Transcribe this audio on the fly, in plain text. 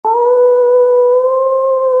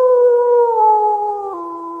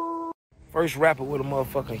First rapper with a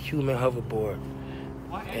motherfucking human hoverboard.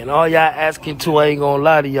 And all y'all asking too, I ain't gonna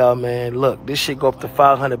lie to y'all, man. Look, this shit go up to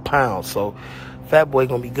 500 pounds, so Fat Boy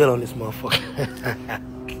gonna be good on this motherfucker.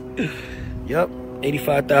 Yup,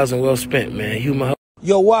 85,000 well spent, man. Human hoverboard.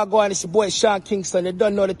 Yo, Wagwan, it's your boy Sean Kingston. You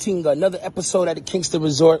done know the tinga. Another episode at the Kingston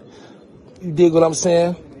Resort. You dig what I'm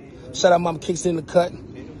saying? Shout out Mama Kingston in the cut.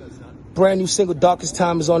 Brand new single, Darkest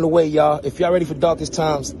Time, is on the way, y'all. If y'all ready for Darkest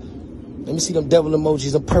Times, let me see them devil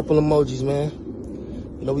emojis, them purple emojis, man.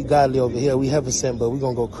 You know, we godly over here. We heaven sent, but we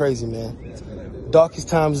gonna go crazy, man. Darkest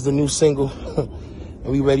Times is the new single, and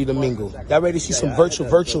we ready to mingle. Y'all ready to see some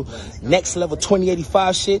virtual, next level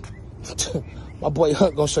 2085 shit? My boy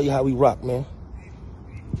Hunt gonna show you how we rock, man.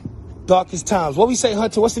 Darkest Times. What we say,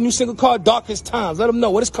 Hunter? What's the new single called? Darkest Times. Let them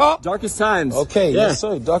know. What it's called? Darkest Times. Okay, yeah. Yes,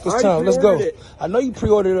 sir. Darkest Times. Let's go. I know you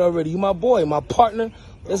pre-ordered it already. You my boy, my partner.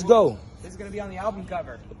 Let's go. This is going to be on the album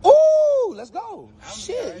cover. Ooh, let's go.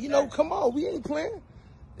 Shit, you know, come on. We ain't playing.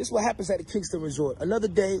 This is what happens at the Kingston Resort. Another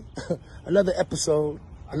day, another episode,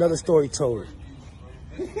 another story told.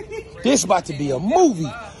 This about to be a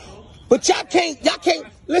movie. But y'all can't,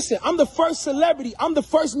 listen, I'm the first celebrity, I'm the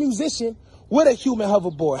first musician with a human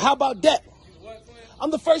hoverboard. How about that?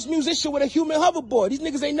 I'm the first musician with a human hoverboard. These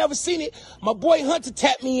niggas ain't never seen it. My boy Hunter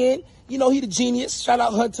tapped me in. You know, he the genius. Shout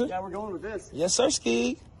out Hunter. Yeah, we're going with this. Yes, sir,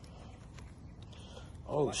 Ski.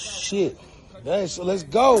 Oh, shit. Let's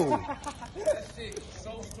go.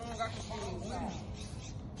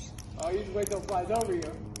 Oh, you just wait till it flies over you.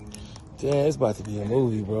 Damn, it's about to be a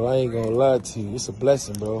movie, bro. I ain't gonna lie to you. It's a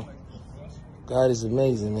blessing, bro. God is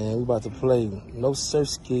amazing, man. We about to play. No sir,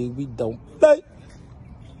 Ski. We don't play.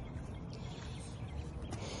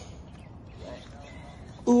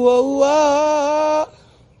 Ooh, oh, ah.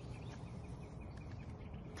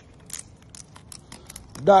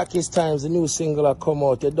 Darkest Times, the new single I come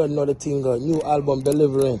out. You don't know the thing. New album,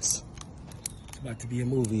 Deliverance. It's about to be a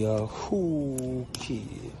movie, y'all. Ooh,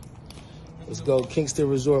 kid. Let's go, Kingston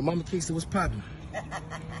Resort. Mama Kingston, what's poppin'?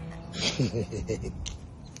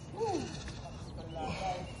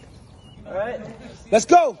 All right. Let's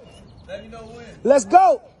go. Let me know when. Let's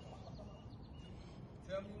go.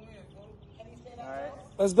 Tell me when, folks. All right.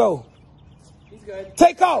 Let's go. He's good.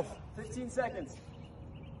 Take off. 15 seconds.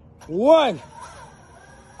 1,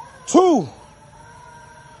 2,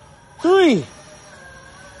 3,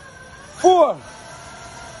 4,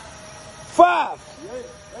 5. Ready?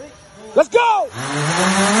 Let's go.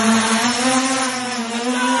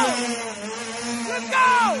 Let's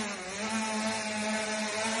go.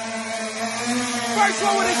 First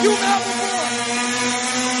one with a human hoverboard.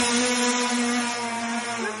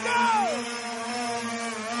 Let's go.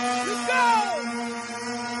 Let's go.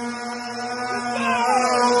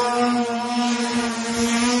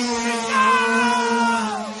 Let's go.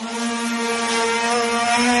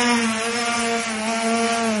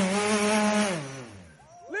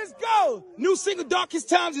 Let's go. New single Darkest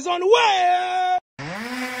Times is on the way.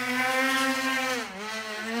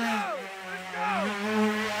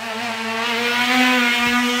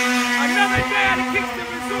 Another day at the Kingston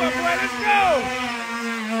Resort, boy. Let's go.